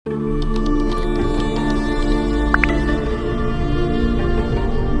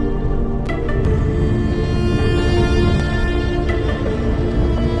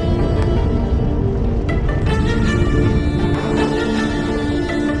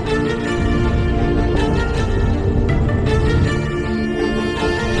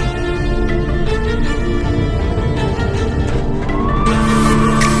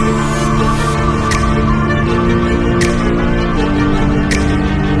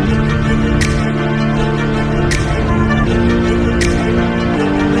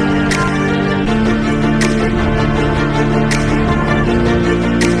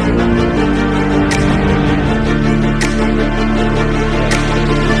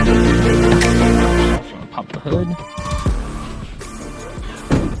good.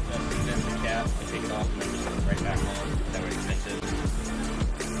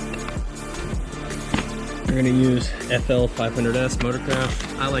 We're gonna use FL 500S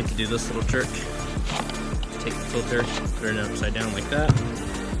motorcraft. I like to do this little trick. Take the filter, put it upside down like that.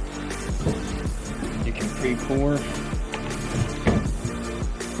 You can pre-pour.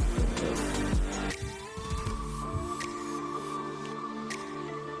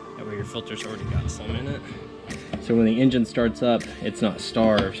 That way your filter's already got some in it. So when the engine starts up, it's not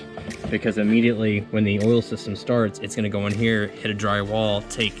starved, because immediately when the oil system starts, it's gonna go in here, hit a dry wall,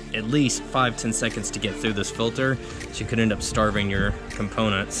 take at least 5-10 seconds to get through this filter, so you could end up starving your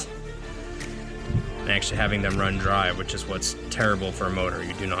components and actually having them run dry, which is what's terrible for a motor.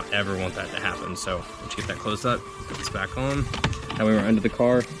 You do not ever want that to happen. So once you get that closed up, put this back on. That way we're under the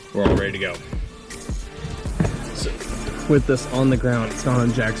car, we're all ready to go. So with this on the ground, it's not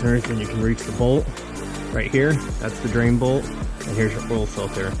on jacks or anything, you can reach the bolt right here. That's the drain bolt, and here's your oil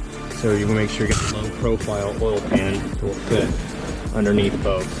filter. So you want to make sure you get the low profile oil pan that will fit underneath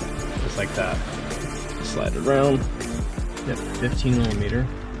both, just like that. Slide it around. Yep, 15 millimeter,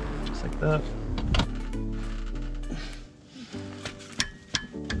 just like that.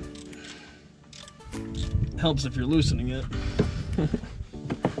 Helps if you're loosening it.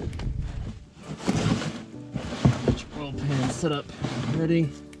 Get your oil pan set up, ready.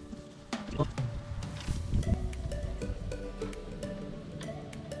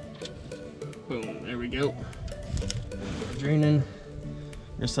 Boom, there we go. Draining.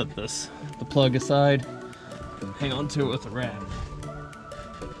 We're gonna set the plug aside. Hang on to it with a wrap.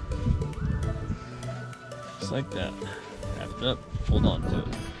 Just like that. Wrap it up, hold on to it.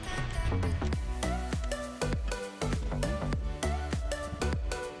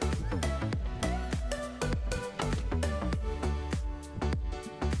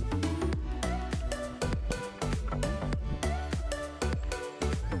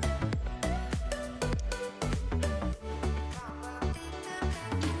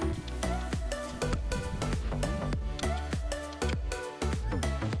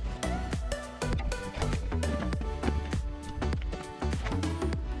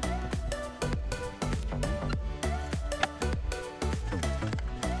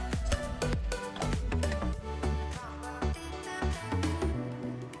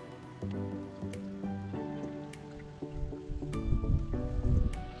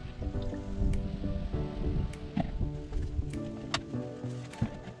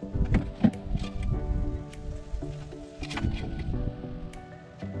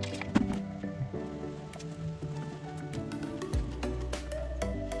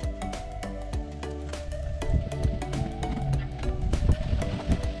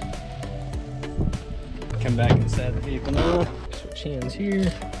 Come back inside the vehicle now. Switch hands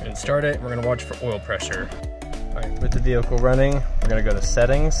here and start it. We're gonna watch for oil pressure. All right, with the vehicle running, we're gonna go to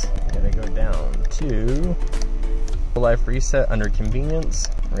settings. We're gonna go down to life reset under convenience.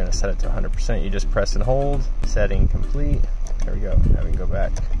 We're gonna set it to 100%. You just press and hold. Setting complete. There we go. Now we can go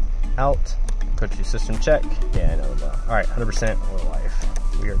back out. Put your system check. Yeah, I know about. All right, 100% oil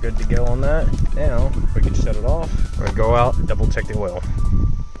life. We are good to go on that. Now we can shut it off. We're gonna go out and double check the oil.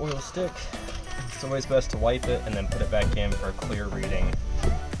 Oil stick. It's always best to wipe it and then put it back in for a clear reading.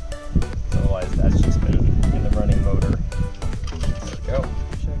 Otherwise, that's just been in the running motor. There we go.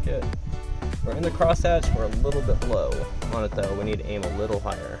 Check it. We're in the crosshatch. We're a little bit low on it though. We need to aim a little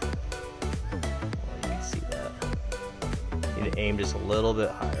higher. Oh, you can see that. Need to aim just a little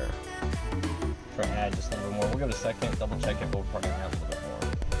bit higher. Try to add just a little bit more. We'll give it a second, double check it, but we'll probably add a little bit more.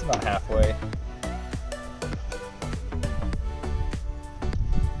 It's about halfway.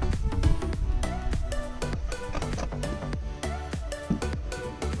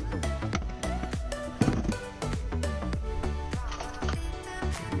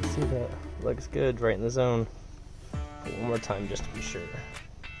 See that? Looks good, right in the zone. One more time just to be sure.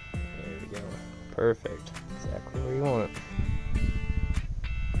 There we go. Perfect. Exactly where you want it.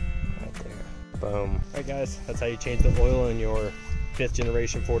 Right there. Boom. Alright guys, that's how you change the oil in your 5th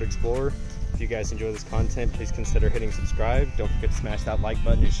generation Ford Explorer. If you guys enjoy this content, please consider hitting subscribe. Don't forget to smash that like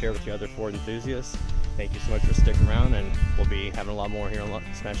button and share with your other Ford enthusiasts. Thank you so much for sticking around, and we'll be having a lot more here on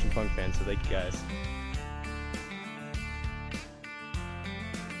Smashing Punk Fans, so thank you guys.